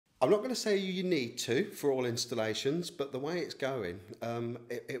I'm not going to say you need to for all installations, but the way it's going,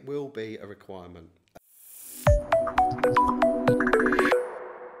 it will be a requirement.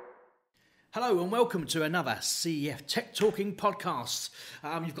 Hello and welcome to another CEF Tech Talking podcast.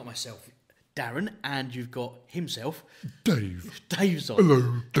 You've got myself, Darren, and you've got himself, Dave. Dave's on.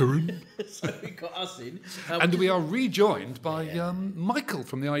 Hello, Darren. So we've got us in. And we are rejoined by Michael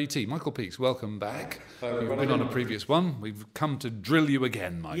from the IET. Michael Peaks, welcome back. You've been on a previous one. We've come to drill you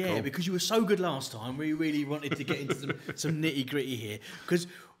again, Michael. Yeah, because you were so good last time, we really wanted to get into some nitty-gritty here. Because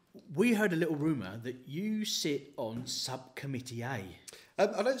we heard a little rumour that you sit on Subcommittee A.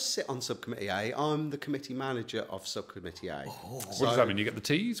 I don't sit on Subcommittee A. I'm the committee manager of Subcommittee A. What does that mean? You get the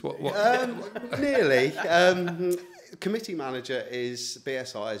T's? What? Nearly. Committee manager is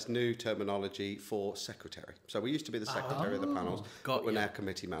BSI's new terminology for secretary. So we used to be the secretary of the panels, but we're now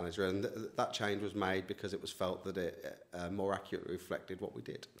committee manager, and that change was made because it was felt that it more accurately reflected what we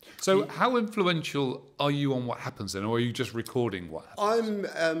did. So how influential are you on what happens then, or are you just recording what happens?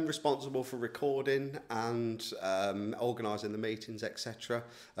 I'm responsible for recording and organising the meetings, etc.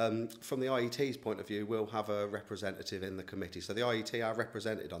 From the IET's point of view, we'll have a representative in the committee. So the IET are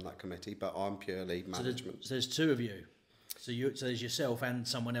represented on that committee, but I'm purely management. So there's two of you. So there's yourself and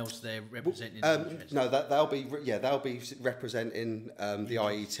someone else there representing. No, they'll be representing the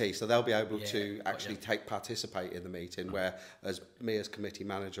IET, so they'll be able to actually participate in the meeting. Whereas me as committee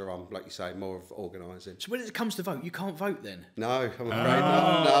manager, I'm, like you say, more of organising. So when it comes to vote, you can't vote then? No, I'm afraid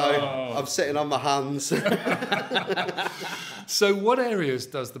not. No, I'm sitting on my hands. So what areas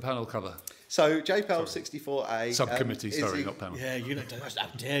does the panel cover? So JPL 64A... Subcommittee, not panel. Yeah, how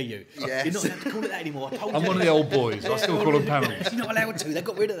dare you? Yes. You're not allowed to call it that anymore. I'm one of the old boys. I still call them panels. You're not allowed to. They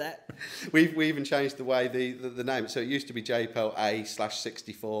got rid of that. We even changed the way the name. So it used to be JPL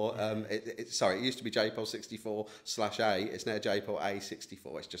A/64. It used to be JPL 64/A. It's now JPL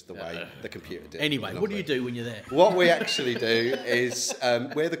A64. It's just the way the computer did it. Anyway, what do you do when you're there? What we actually do is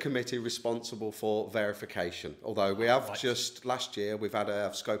we're the committee responsible for verification. Although we have just last year we've had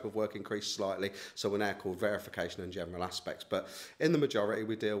a scope of work increase slightly, so we're now called verification and general aspects. But in the majority,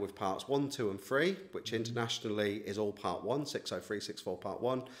 we deal with parts 1, 2, and 3, which internationally is all part 1, 60364 part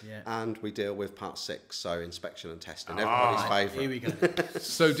 1, and we deal with part 6, so inspection and testing. Everybody's favourite. Here we go.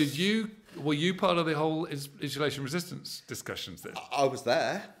 So were you part of the whole insulation resistance discussions then? I was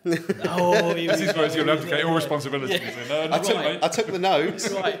there. This is where it's going to abdicate all responsibility. I took the notes.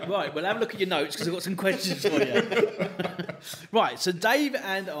 Right. Well, have a look at your notes because I've got some questions for you. Right, so Dave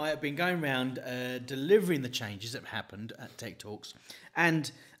and I have been going around delivering the changes that have happened at Tech Talks,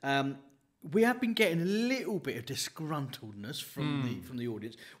 and we have been getting a little bit of disgruntledness from the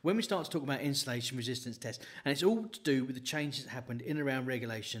audience when we start to talk about insulation resistance tests, and it's all to do with the changes that happened in and around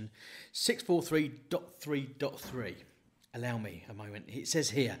regulation 643.3.3. Allow me a moment. It says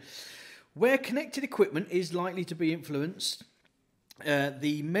here, where connected equipment is likely to be influenced,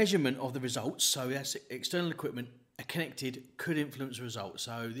 the measurement of the results, so that's external equipment connected, could influence the results.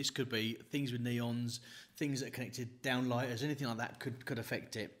 So this could be things with neons, things that are connected, downlighters, anything like that could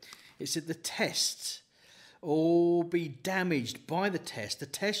affect it. It said the tests or be damaged by the test. The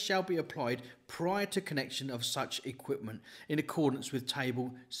test shall be applied prior to connection of such equipment in accordance with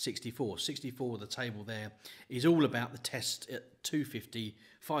table 64. 64, the table there, is all about the test at 250,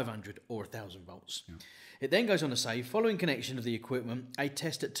 500 or 1000 volts. Yeah. It then goes on to say, following connection of the equipment, a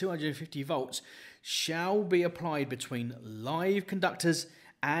test at 250 volts shall be applied between live conductors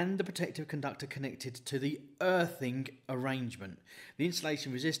and the protective conductor connected to the earthing arrangement. The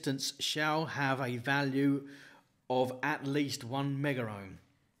insulation resistance shall have a value of at least 1 megaohm.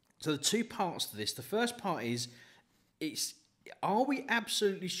 So the two parts to this. The first part is, are we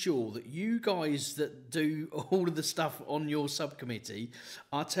absolutely sure that you guys that do all of the stuff on your subcommittee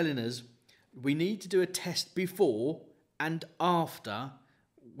are telling us we need to do a test before and after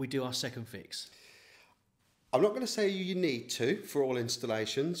we do our second fix? I'm not going to say you need to for all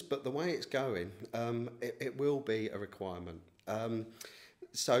installations, but the way it's going, it will be a requirement.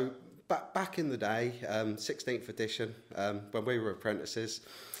 So back in the day, 16th edition, when we were apprentices,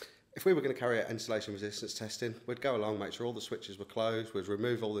 if we were going to carry out insulation resistance testing, we'd go along, make sure all the switches were closed, we'd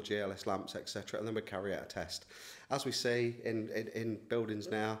remove all the GLS lamps, etc., and then we'd carry out a test. As we see in buildings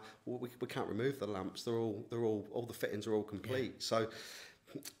now, we can't remove the lamps. All the fittings are all complete. So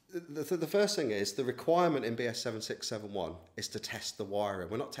The first thing is the requirement in BS 7671 is to test the wiring.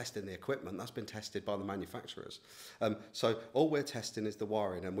 We're not testing the equipment. That's been tested by the manufacturers. So all we're testing is the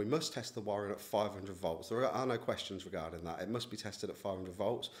wiring, and we must test the wiring at 500 volts. There are no questions regarding that. It must be tested at 500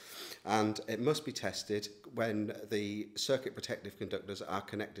 volts, and it must be tested when the circuit protective conductors are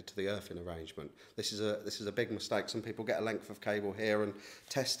connected to the earthing arrangement. This is a big mistake. Some people get a length of cable here and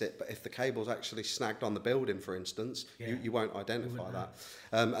test it, but if the cable's actually snagged on the building, for instance, you won't identify that.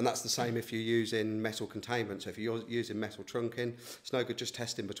 And that's the same if you're using metal containment. So if you're using metal trunking, it's no good just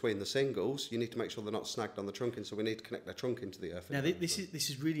testing between the singles. You need to make sure they're not snagged on the trunking, so we need to connect the trunking to the earth. Now, this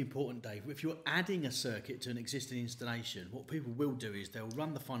is really important, Dave. If you're adding a circuit to an existing installation, what people will do is they'll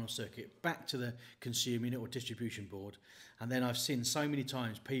run the final circuit back to the consumer unit or distribution board, and then I've seen so many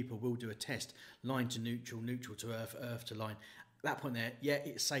times people will do a test, line to neutral, neutral to earth, earth to line. At that point there,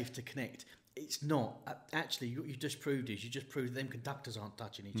 it's safe to connect. It's not. Actually, what you just proved is you just proved them conductors aren't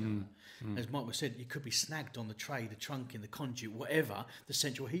touching each other. As Mike was said, you could be snagged on the tray, the trunking, the conduit, whatever, the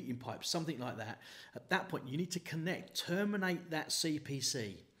central heating pipe, something like that. At that point, you need to connect, terminate that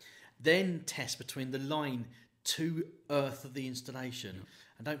CPC, then test between the line to earth of the installation.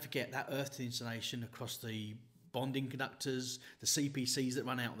 And don't forget that earth to the installation across the bonding conductors, the CPCs that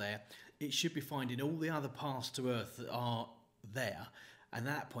run out there. It should be finding all the other paths to earth that are there. And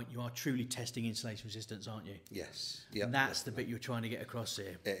at that point, you are truly testing insulation resistance, aren't you? Yes. Yeah. And that's the bit you're trying to get across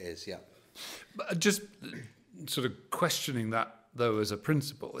here. It is, yeah. But just sort of questioning that, though, as a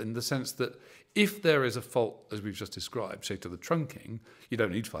principle, in the sense that if there is a fault, as we've just described, say to the trunking, you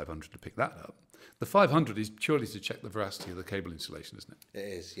don't need 500 to pick that up. The 500 is purely to check the veracity of the cable insulation, isn't it?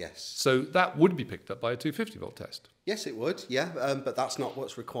 It is, yes. So that would be picked up by a 250 volt test. Yes, it would, yeah, but that's not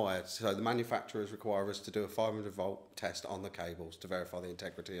what's required. So the manufacturers require us to do a 500 volt test on the cables to verify the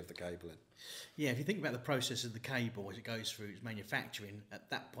integrity of the cabling. Yeah, if you think about the process of the cable as it goes through its manufacturing, at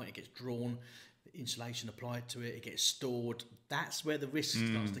that point it gets drawn, insulation applied to it, it gets stored. That's where the risk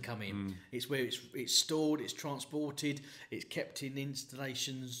starts to come in. It's where it's stored, it's transported, it's kept in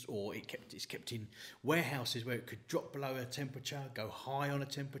installations, or it's kept in warehouses where it could drop below a temperature, go high on a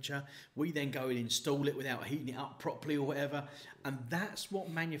temperature. We then go and install it without heating it up properly or whatever, and that's what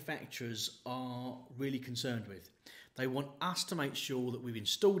manufacturers are really concerned with. They want us to make sure that we've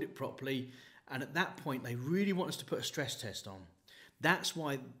installed it properly, and at that point they really want us to put a stress test on. That's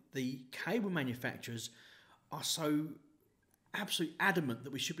why the cable manufacturers are so absolutely adamant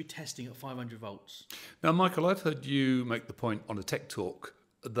that we should be testing at 500 volts. Now, Michael, I've heard you make the point on a TechTalk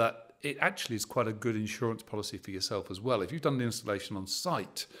that it actually is quite a good insurance policy for yourself as well. If you've done the installation on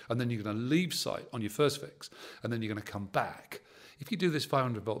site and then you're going to leave site on your first fix and then you're going to come back, if you do this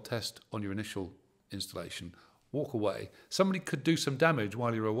 500 volt test on your initial installation, walk away, somebody could do some damage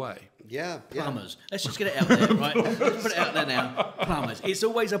while you're away. Yeah. Plumbers. Let's just get it out there, right? Let's put it out there now. Plumbers. It's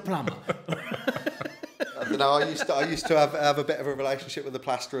always a plumber. I don't know, I used to have a bit of a relationship with the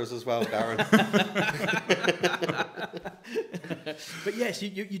plasterers as well, Darren. But yes, you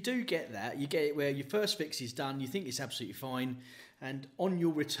do get that. You get it where your first fix is done, you think it's absolutely fine, and on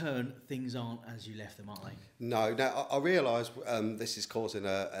your return, things aren't as you left them, aren't they? No, I realise this is causing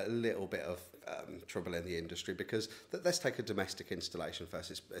a little bit of trouble in the industry because let's take a domestic installation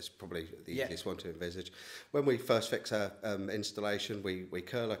first. It's probably the easiest one to envisage. When we first fix our installation, we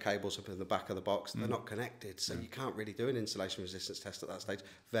curl our cables up in the back of the box. They're not connected, so you can't really do an insulation resistance test at that stage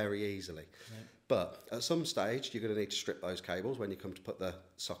very easily. Right. But at some stage, you're going to need to strip those cables when you come to put the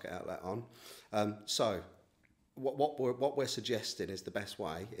socket outlet on. So what we're suggesting is the best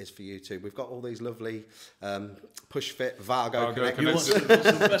way is for you to. We've got all these lovely push fit Vargo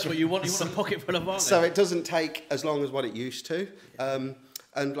connectors. That's what you want. You want a pocket full of Vargo. So it doesn't take as long as what it used to.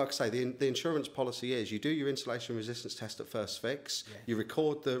 And like I say, the insurance policy is you do your insulation resistance test at first fix, you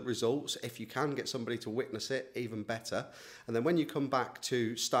record the results. If you can get somebody to witness it, even better. And then when you come back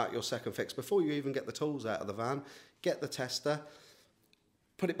to start your second fix, before you even get the tools out of the van, get the tester,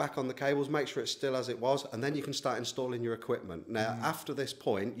 put it back on the cables, make sure it's still as it was, and then you can start installing your equipment. Now, after this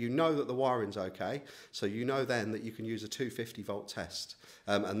point, you know that the wiring's okay, so you know then that you can use a 250 volt test,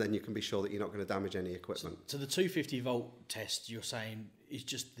 and then you can be sure that you're not going to damage any equipment. So the 250 volt test, you're saying, is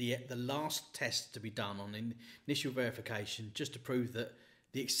just the last test to be done on initial verification, just to prove that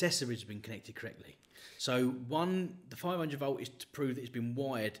the accessories have been connected correctly. So the 500 volt is to prove that it's been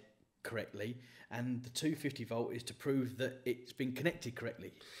wired correctly, and the 250 volt is to prove that it's been connected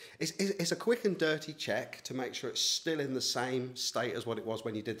correctly. It's a quick and dirty check to make sure it's still in the same state as what it was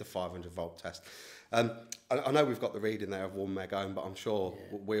when you did the 500 volt test. I know we've got the reading there of 1 meg ohm, but I'm sure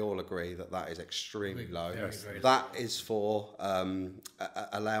we all agree that that is extremely low. Yes. That is for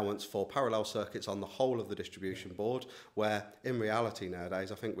allowance for parallel circuits on the whole of the distribution board, where in reality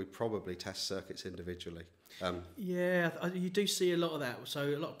nowadays I think we probably test circuits individually. You do see a lot of that. So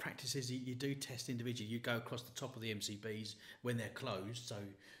a lot of practices you do test individually. You go across the top of the MCBs when they're closed,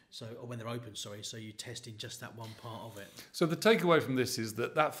 or when they're open, sorry. So you test in just that one part of it. So the takeaway from this is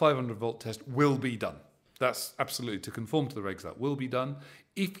that 500 volt test will be done. That's absolutely, to conform to the regs, that will be done.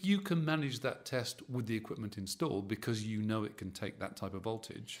 If you can manage that test with the equipment installed, because you know it can take that type of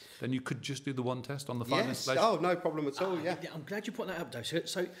voltage, then you could just do the one test on the final installation. Oh, no problem at all, yeah. I'm glad you put that up, Dave.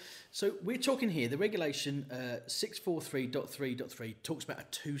 So we're talking here, the regulation 643.3.3 talks about a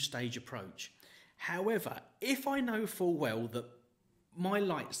two-stage approach. However, if I know full well that my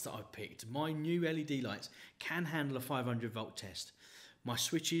lights that I've picked, my new LED lights, can handle a 500 volt test, my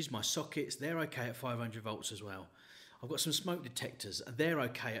switches, my sockets, they're okay at 500 volts as well. I've got some smoke detectors, and they're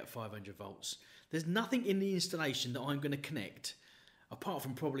okay at 500 volts. There's nothing in the installation that I'm going to connect, apart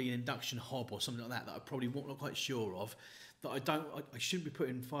from probably an induction hob or something like that I probably not quite sure of, that I shouldn't be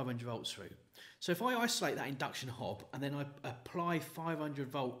putting 500 volts through. So if I isolate that induction hob and then I apply 500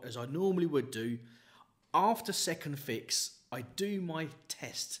 volt as I normally would do, after second fix, I do my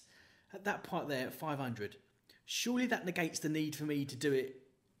test at that part there at 500. Surely that negates the need for me to do it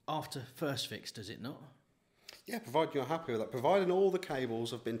after first fix, does it not? Yeah, provided you're happy with that. Providing all the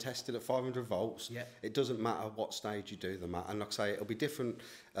cables have been tested at 500 volts, it doesn't matter what stage you do them at. And like I say, it'll be different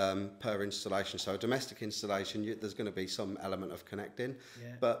per installation. So a domestic installation, there's going to be some element of connecting.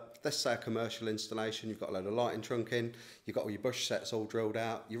 Yeah. But let's say a commercial installation, you've got a load of lighting trunking, you've got all your bush sets all drilled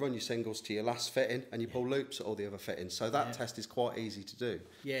out, you run your singles to your last fitting, and you pull loops at all the other fittings. So that test is quite easy to do.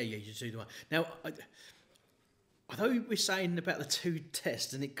 Yeah, you just do the one. Now, although we're saying about the two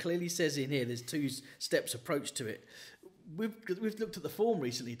tests, and it clearly says in here there's two steps approach to it, we've looked at the form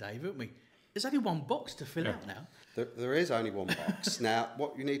recently, Dave, haven't we? There's only one box to fill out now. There is only one box. Now,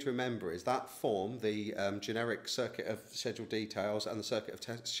 what you need to remember is that form, the generic circuit of schedule details and the circuit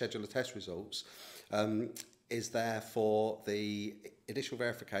of schedule of test results, is there for the initial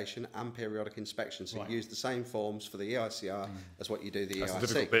verification and periodic inspection. So you use the same forms for the EICR as what you do the EIC. That's a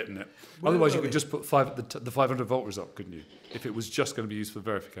difficult bit, isn't it? Otherwise, you could just put the 500 volt result, couldn't you? If it was just going to be used for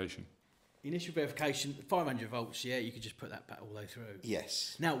verification. Initial verification, 500 volts, you could just put that back all the way through.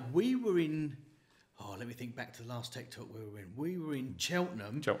 Yes. Now, we were in... let me think back to the last TechTalk we were in. We were in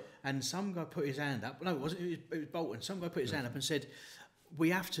Cheltenham, and some guy put his hand up. No, it wasn't. It was Bolton. Some guy put his hand up and said, we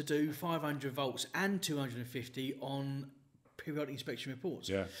have to do 500 volts and 250 on periodic inspection reports.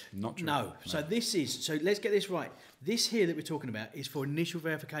 Yeah, not true. No. So let's get this right. This here that we're talking about is for initial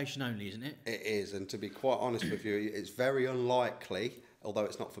verification only, isn't it? It is, and to be quite honest with you, it's very unlikely, although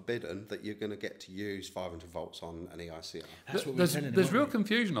it's not forbidden, that you're going to get to use 500 volts on an EICR. There's real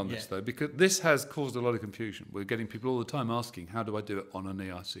confusion on this, though, because this has caused a lot of confusion. We're getting people all the time asking, how do I do it on an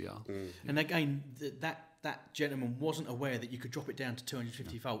EICR? And again, that gentleman wasn't aware that you could drop it down to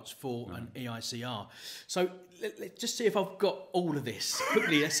 250 volts for an EICR. So let's just see if I've got all of this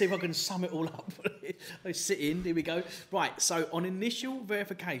quickly. Let's see if I can sum it all up. Let's sit in. Here we go. Right. So on initial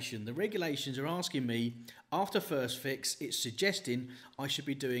verification, the regulations are asking me, after first fix, it's suggesting I should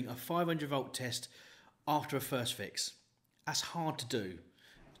be doing a 500 volt test after a first fix. That's hard to do.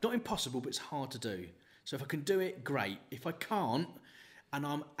 It's not impossible, but it's hard to do. So if I can do it, great. If I can't, and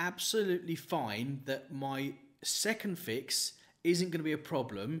I'm absolutely fine that my second fix isn't going to be a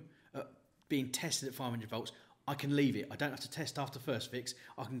problem being tested at 500 volts, I can leave it. I don't have to test after first fix.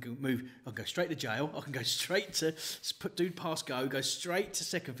 I can go straight to jail. I can go straight to do pass go straight to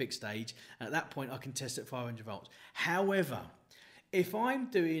second fix stage. And at that point, I can test at 500 volts. However, if I'm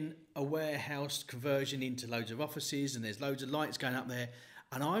doing a warehouse conversion into loads of offices and there's loads of lights going up there,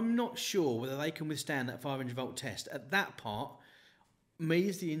 and I'm not sure whether they can withstand that 500 volt test, at that part, me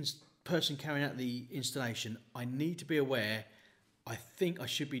as the person carrying out the installation, I need to be aware, I think I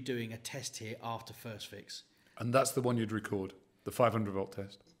should be doing a test here after first fix. And that's the one you'd record, the 500 volt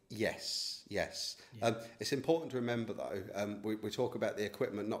test? Yes. Yeah. It's important to remember, though, we talk about the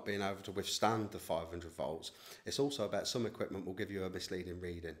equipment not being able to withstand the 500 volts. It's also about some equipment will give you a misleading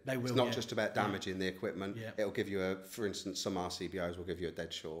reading. They will, it's not just about damaging the equipment. Yeah. It'll give you for instance, some RCBOs will give you a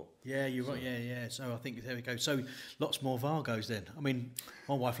dead short. Yeah, you're right. Yeah. So I think there we go. So lots more Vargos then. I mean,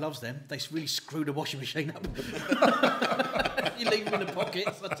 my wife loves them. They really screw the washing machine up. You leave them in the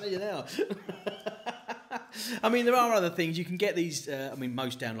pockets, I'll tell you now. I mean, there are other things. You can get these,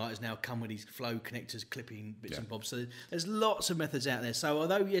 most downlighters now come with these flow connectors, clipping bits and bobs. So there's lots of methods out there. So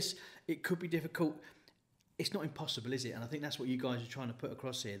although, yes, it could be difficult, it's not impossible, is it? And I think that's what you guys are trying to put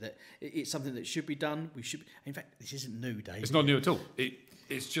across here, that it's something that should be done. We should. In fact, this isn't new, Dave. It's not new at all.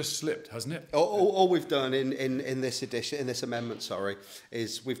 It's just slipped, hasn't it? All we've done in this edition, in this amendment,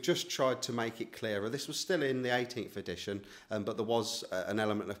 is we've just tried to make it clearer. This was still in the 18th edition, but there was an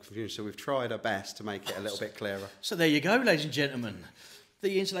element of confusion, so we've tried our best to make it a little bit clearer. So there you go, ladies and gentlemen.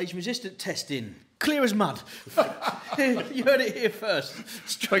 The insulation resistant testing, clear as mud. You heard it here first.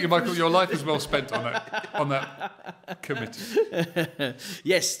 Thank you, Michael. Your life is well spent on that committee.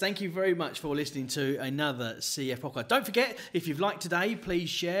 Yes, thank you very much for listening to another CF podcast. Don't forget, if you've liked today, please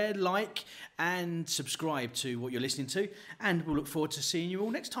share, like, and subscribe to what you're listening to. And we'll look forward to seeing you all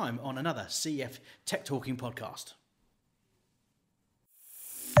next time on another CF Tech Talking podcast.